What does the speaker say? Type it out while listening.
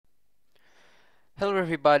Hello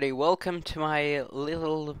everybody, welcome to my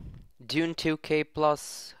little D2K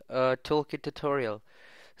Plus toolkit tutorial.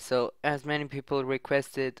 So, as many people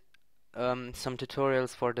requested some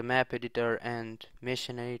tutorials for the map editor and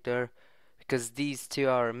mission editor, because these two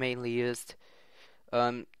are mainly used,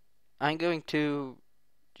 um, I'm going to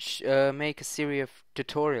make a series of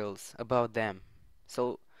tutorials about them.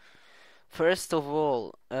 So, first of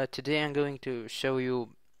all, today I'm going to show you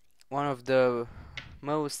one of the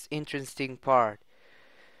most interesting part,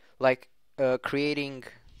 like creating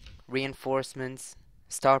reinforcements,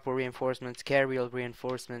 starport reinforcements, carryall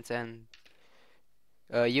reinforcements, and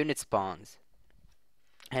unit spawns,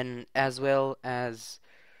 and as well as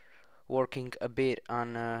working a bit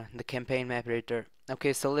on the campaign map editor.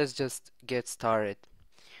 Okay, so let's just get started.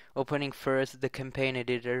 Opening first the campaign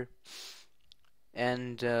editor,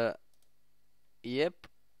 and yep,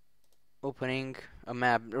 opening a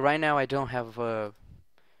map. Right now I don't have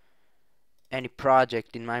any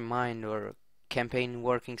project in my mind or campaign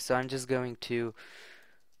working, so I'm just going to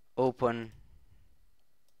open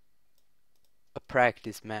a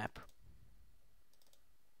practice map.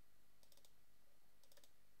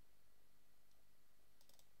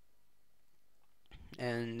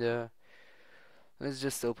 And let's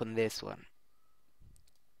just open this one.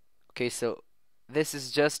 Okay, so this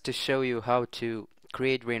is just to show you how to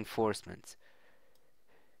create reinforcements.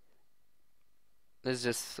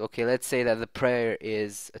 Let's say that the player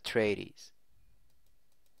is Atreides.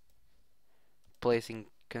 Placing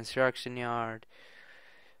construction yard,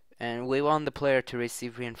 and we want the player to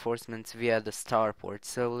receive reinforcements via the starport.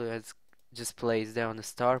 So let's just place down the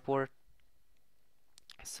starport,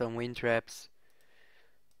 some wind traps,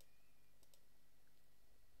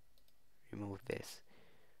 remove this.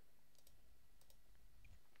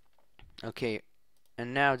 Okay,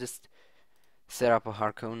 and now just set up a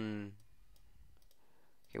Harkonnen.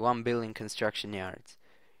 Okay, 1 billion construction yards.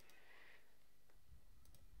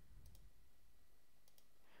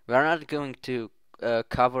 We are not going to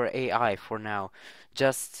cover AI for now,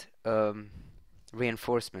 just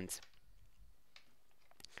reinforcements.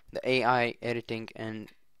 The AI editing and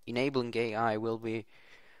enabling AI will be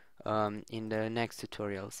in the next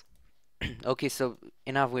tutorials. Okay, so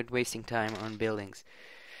enough with wasting time on buildings.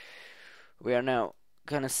 We are now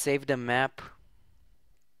gonna save the map.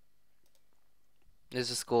 Let's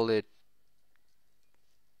just call it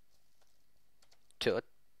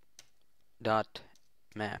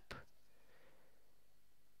tut.map.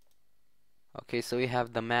 Okay, so we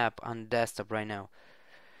have the map on desktop right now.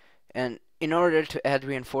 And in order to add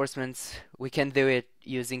reinforcements, we can do it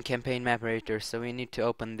using campaign map editor. So we need to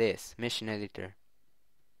open this mission editor.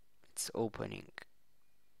 It's opening.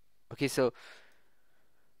 Okay, so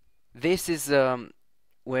this is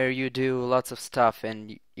where you do lots of stuff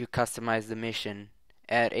and you customize the mission,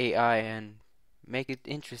 add AI, and make it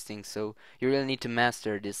interesting. So you really need to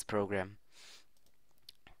master this program.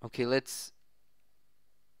 Okay, let's.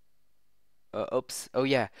 Oops. Oh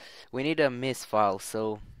yeah, we need a miss file.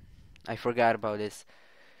 So I forgot about this.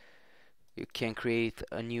 You can create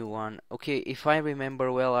a new one. Okay, if I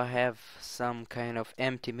remember well, I have some kind of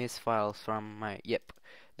empty miss files from my. Yep,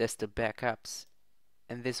 that's the backups,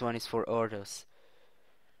 and this one is for Ordos.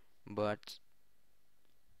 But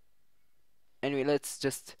anyway, let's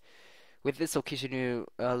just. With this occasion, you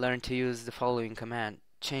learn to use the following command: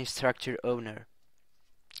 change structure owner.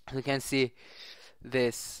 You can see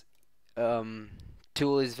this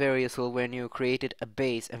tool is very useful when you created a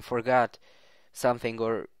base and forgot something,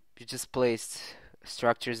 or you just placed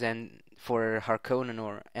structures and for Harkonnen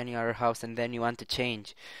or any other house, and then you want to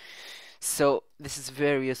change. So this is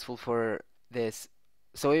very useful for this.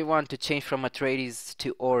 So we want to change from Atreides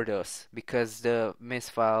to Ordos because the miss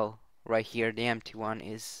file right here, the empty one,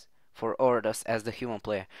 is for Ordos as the human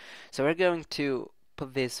player. So we're going to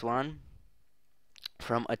put this one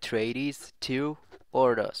from Atreides to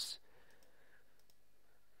Ordos.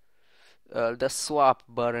 The swap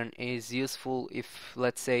button is useful if,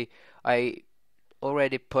 let's say, I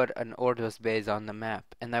already put an Ordos base on the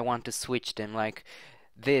map and I want to switch them, like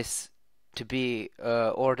this to be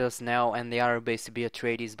Ordos now and the other base to be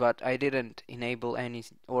Atreides, but I didn't enable any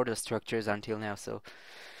Ordos structures until now, so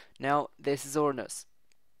now this is Ordos.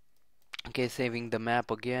 Okay, saving the map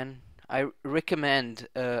again. I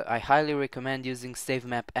highly recommend using save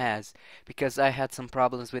map as, because I had some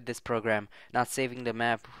problems with this program, not saving the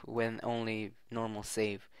map when only normal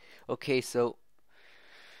save. Okay, so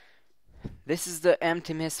this is the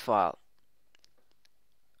empty miss file.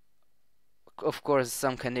 Of course,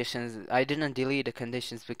 some conditions, I didn't delete the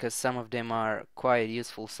conditions because some of them are quite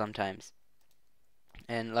useful sometimes.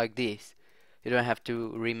 And like this, you don't have to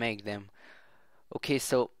remake them. Okay,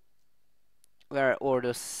 so Where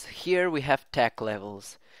Ordos. Here we have tech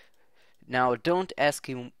levels. Now don't ask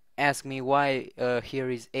me why here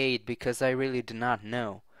is 8 because I really do not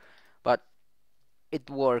know. But it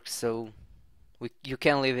works, so you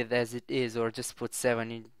can leave it as it is or just put 7,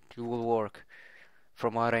 it will work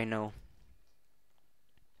from what I know.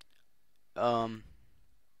 Um,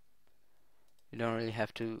 you don't really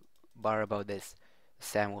have to bother about this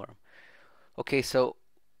Sandworm. Okay, so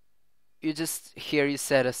you just here you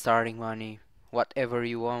set a starting money, whatever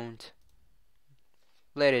you want.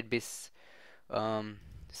 Let it be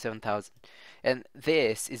 7,000. And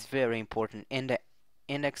this is very important in the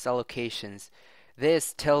index allocations.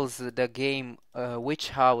 This tells the game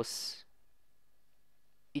which house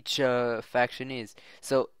each faction is.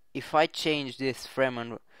 So if I change this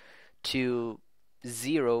Fremen to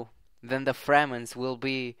 0, then the Fremens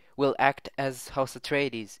will act as House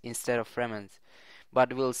Atreides instead of Fremens,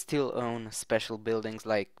 but will still own special buildings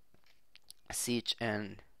like Siege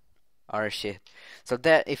and Arshit. So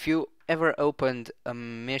that if you ever opened a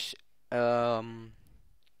mission, let's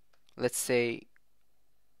say,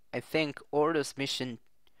 I think Ordos Mission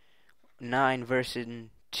 9 version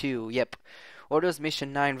 2, yep, Ordos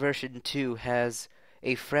Mission 9 version 2 has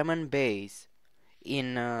a Fremen base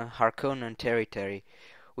in Harkonnen territory,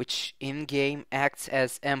 which in-game acts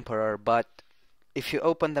as Emperor, but if you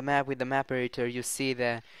open the map with the map editor, you see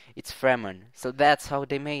that it's Fremen. So that's how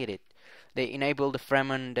they made it. They enabled the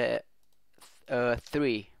Fremen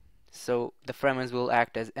 3, so the Fremens will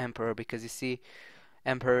act as Emperor because you see,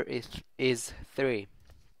 Emperor is 3.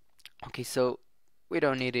 Okay, so we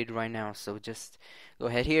don't need it right now, so just go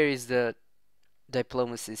ahead. Here is the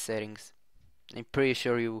diplomacy settings. I'm pretty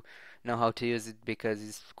sure you know how to use it because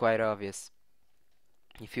it's quite obvious.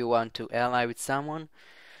 If you want to ally with someone,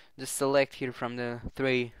 just select here from the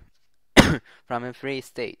three from the 3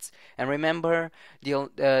 states. And remember,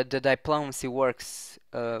 the diplomacy works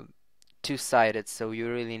two-sided, so you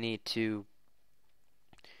really need to.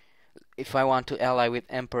 If I want to ally with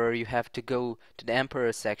Emperor, you have to go to the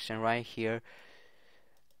Emperor section right here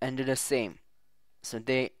and do the same. So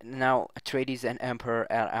they now Atreides and Emperor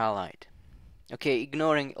are allied. Okay,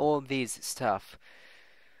 ignoring all these stuff.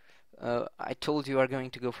 I told you are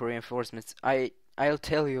going to go for reinforcements. I'll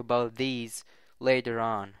tell you about these later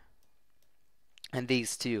on. And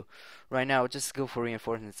these two. Right now, just go for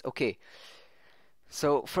reinforcements. Okay.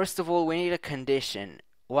 So first of all, we need a condition.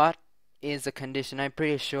 What is a condition? I'm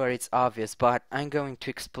pretty sure it's obvious, but I'm going to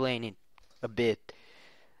explain it a bit.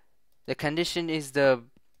 The condition is I don't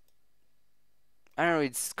know,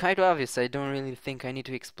 it's kind of obvious. I don't really think I need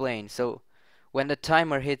to explain. So when the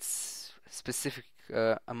timer hits specific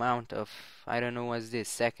amount of, I don't know what's this,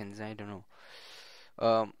 seconds, I don't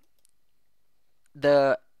know.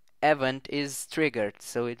 The event is triggered,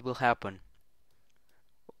 so it will happen.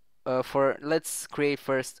 Let's create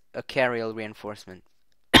first a Carryall reinforcement,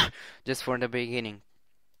 just for the beginning.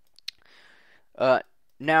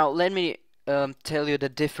 Now let me tell you the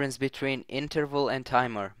difference between interval and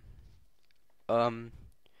timer.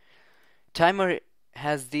 Timer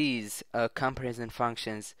has these comparison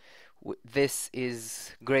functions. This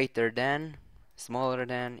is greater than, smaller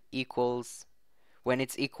than, equals. When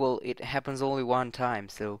it's equal, it happens only one time,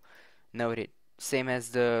 so note it. Same as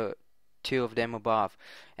the two of them above.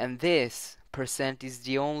 And this percent is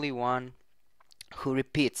the only one who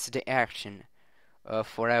repeats the action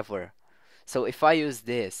forever. So if I use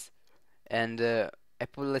this and I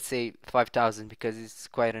put, let's say, 5,000 because it's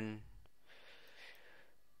quite a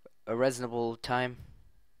reasonable time,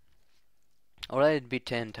 or let it be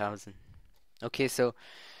 10,000. Okay, so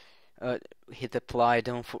hit apply.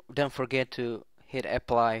 Don't forget to hit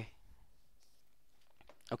apply.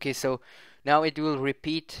 Okay, so now it will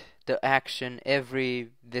repeat the action every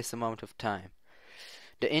this amount of time.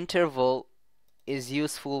 The interval is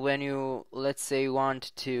useful when you, let's say,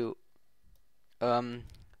 want to run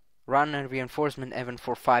a reinforcement event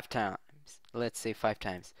for 5 times. Let's say 5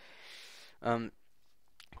 times.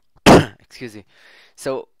 Excuse me.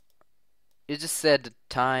 So you just set the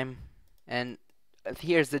time, and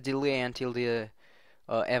here's the delay until the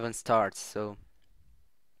event starts. So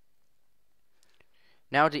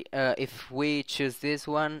now if we choose this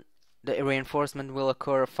one, the reinforcement will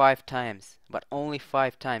occur 5 times, but only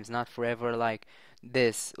 5 times, not forever like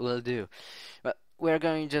this will do. But we're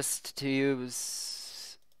going just to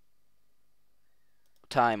use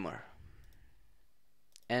timer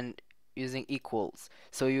and using equals,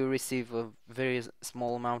 so you receive a very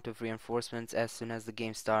small amount of reinforcements as soon as the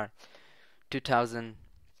game starts. 2000.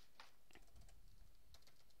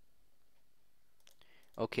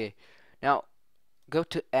 Okay, now go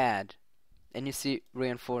to add and you see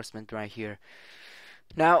reinforcement right here.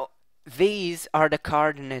 Now these are the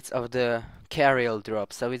coordinates of the Carryall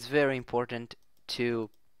drop, so it's very important to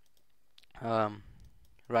um,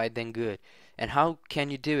 write them good. And how can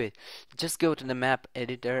you do it? Just go to the map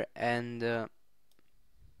editor and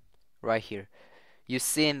right here. You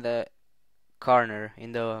see in the corner,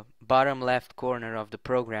 in the bottom left corner of the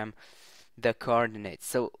program, the coordinates.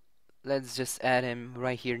 So let's just add them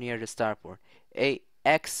right here near the starport.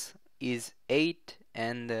 X is 8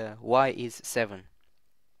 and Y is 7.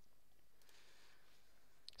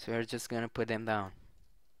 So we're just gonna put them down.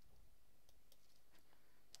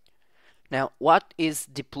 Now, what is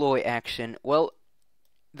deploy action? Well,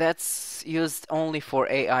 that's used only for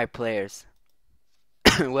AI players.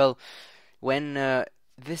 Well, when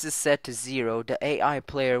this is set to 0, the AI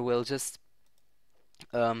player will just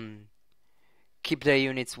um, keep their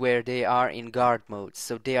units where they are in guard mode,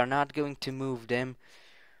 so they are not going to move them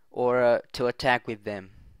or to attack with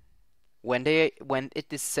them. When it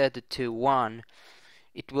is set to 1,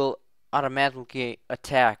 it will automatically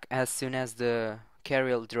attack as soon as the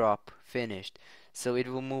carrier drop finished. So it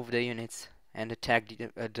will move the units and attack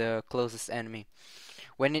the closest enemy.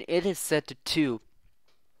 When it is set to 2,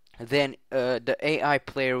 then the AI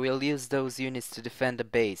player will use those units to defend the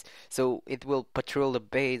base. So it will patrol the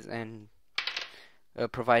base and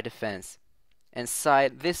provide defense. And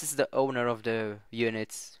side, this is the owner of the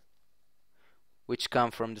units which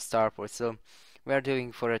come from the starport. So we are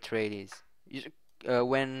doing for Atreides.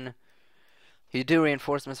 When you do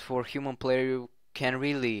reinforcements for human player, you can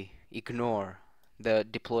really ignore the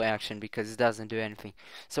deploy action because it doesn't do anything.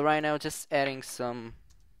 So right now, just adding some,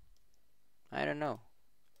 I don't know,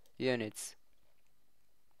 units.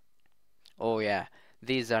 Oh yeah,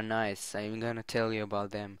 these are nice. I'm gonna tell you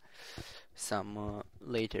about them some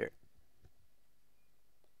later.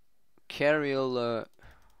 Carryall,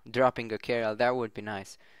 dropping a carryall, that would be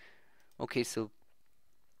nice. Okay, so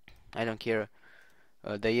I don't care.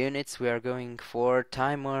 The units we are going for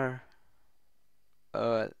timer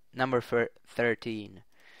number 13.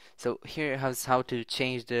 So here is how to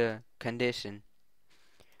change the condition.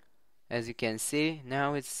 As you can see,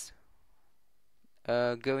 now it's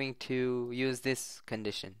going to use this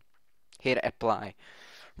condition. Hit apply.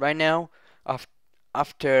 Right now,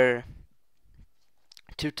 after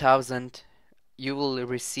 2000, you will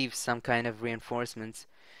receive some kind of reinforcements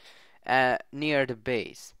near the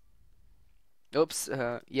base. Oops,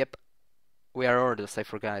 yep, we are Ordos, I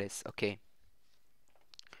forgot this. Okay.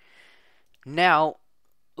 Now,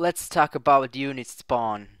 let's talk about unit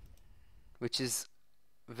spawn, which is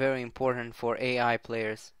very important for AI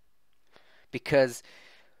players. Because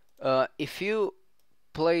if you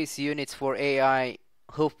place units for AI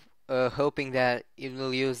hoping that it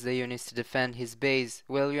will use the units to defend his base,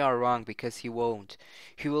 well, you are wrong because he won't.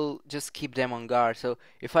 He will just keep them on guard. So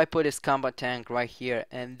if I put this combat tank right here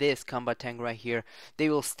and this combat tank right here, they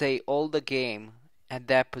will stay all the game at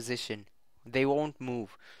that position. They won't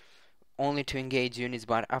move, only to engage units,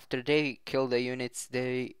 but after they kill the units,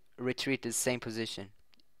 they retreat to the same position.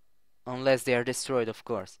 Unless they are destroyed, of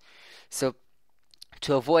course. So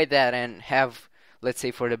to avoid that and have, let's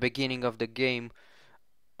say for the beginning of the game,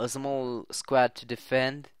 a small squad to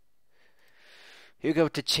defend, you go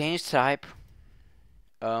to change type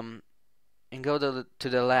and go to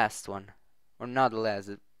the last one, or not the last,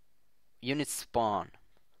 the unit spawn,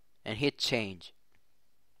 and hit change.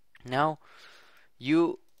 Now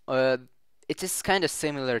you it is kind of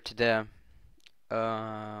similar to the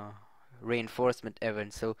reinforcement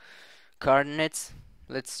event. So coordinates,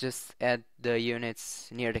 let's just add the units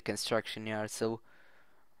near the construction yard. So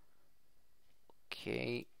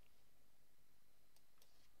okay,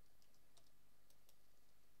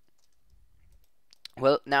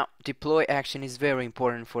 well, now deploy action is very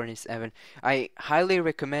important for this event. I highly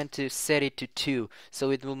recommend to set it to 2,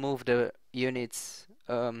 so it will move the units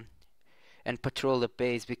and patrol the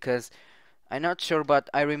base, because I'm not sure, but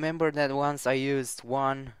I remember that once I used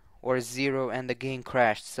 1 or 0 and the game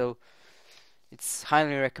crashed. So it's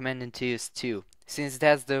highly recommended to use 2, since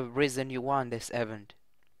that's the reason you won this event.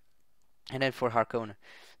 And then for Harkonnen,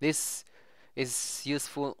 this is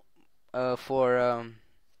useful for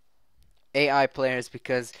AI players,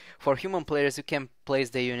 because for human players you can place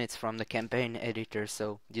the units from the campaign editor,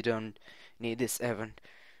 so you don't need this event.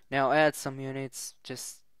 Now add some units,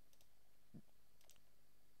 just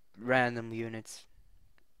random units,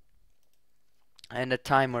 and a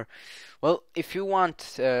timer. Well, if you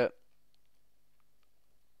want an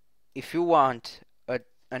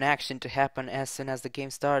action to happen as soon as the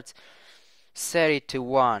game starts, set it to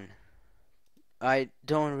 1. I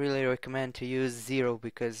don't really recommend to use 0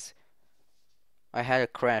 because I had a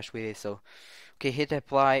crash with it. So okay, hit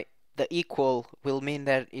apply, the equal will mean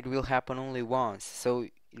that it will happen only once, so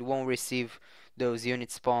it won't receive those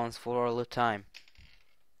unit spawns for all the time.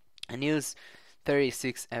 And use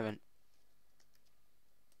 36 7.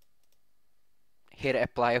 Hit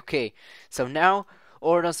apply. Okay, so now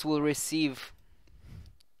Ordos will receive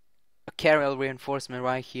a Carryall reinforcement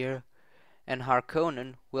right here, and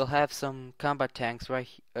Harkonnen will have some combat tanks right,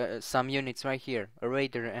 some units right here, a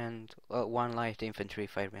raider and one light infantry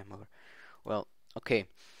if I remember. Well, okay.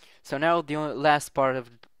 So now the last part of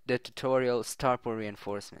the tutorial, Starport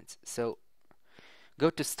reinforcements. So go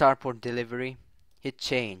to Starport Delivery, hit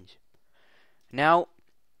change. Now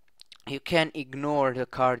you can ignore the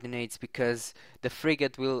coordinates because the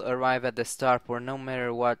frigate will arrive at the starport no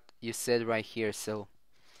matter what you said right here. So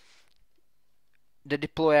the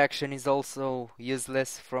deploy action is also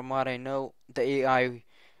useless from what I know. The AI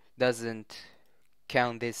doesn't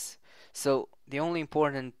count this. So the only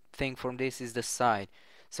important thing from this is the side.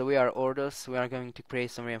 So we are Ordos, we are going to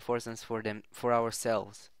create some reinforcements for them, for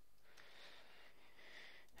ourselves.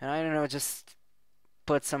 And I don't know, just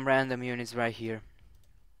put some random units right here.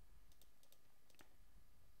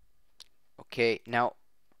 Okay, now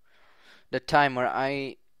the timer,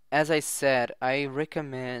 as I said, I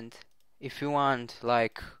recommend if you want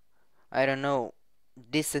like, I don't know,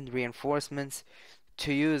 decent reinforcements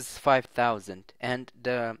to use 5000 and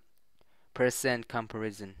the percent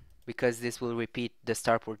comparison, because this will repeat the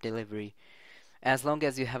starport delivery as long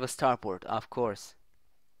as you have a starport, of course.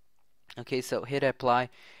 Okay, so hit apply,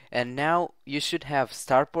 and now you should have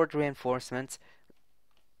starport reinforcements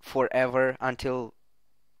forever until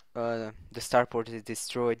the starport is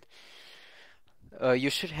destroyed. You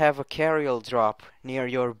should have a carryall drop near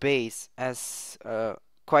your base as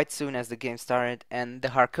quite soon as the game started, and the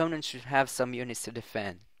Harkonnen should have some units to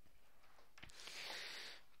defend.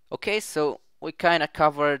 Okay, so we kind of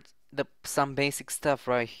covered some basic stuff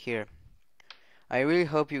right here. I really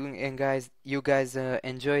hope you guys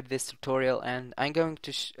enjoyed this tutorial, and I'm going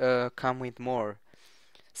to come with more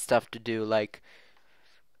stuff to do, like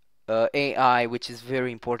AI, which is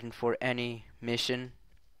very important for any mission,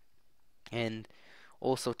 and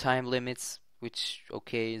also time limits, which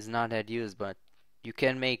okay is not that used, but you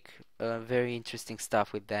can make very interesting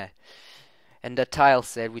stuff with that. And the tile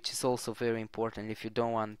set, which is also very important if you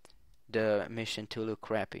don't want the mission to look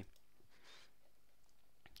crappy.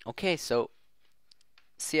 Okay, so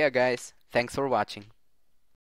see ya guys. Thanks for watching.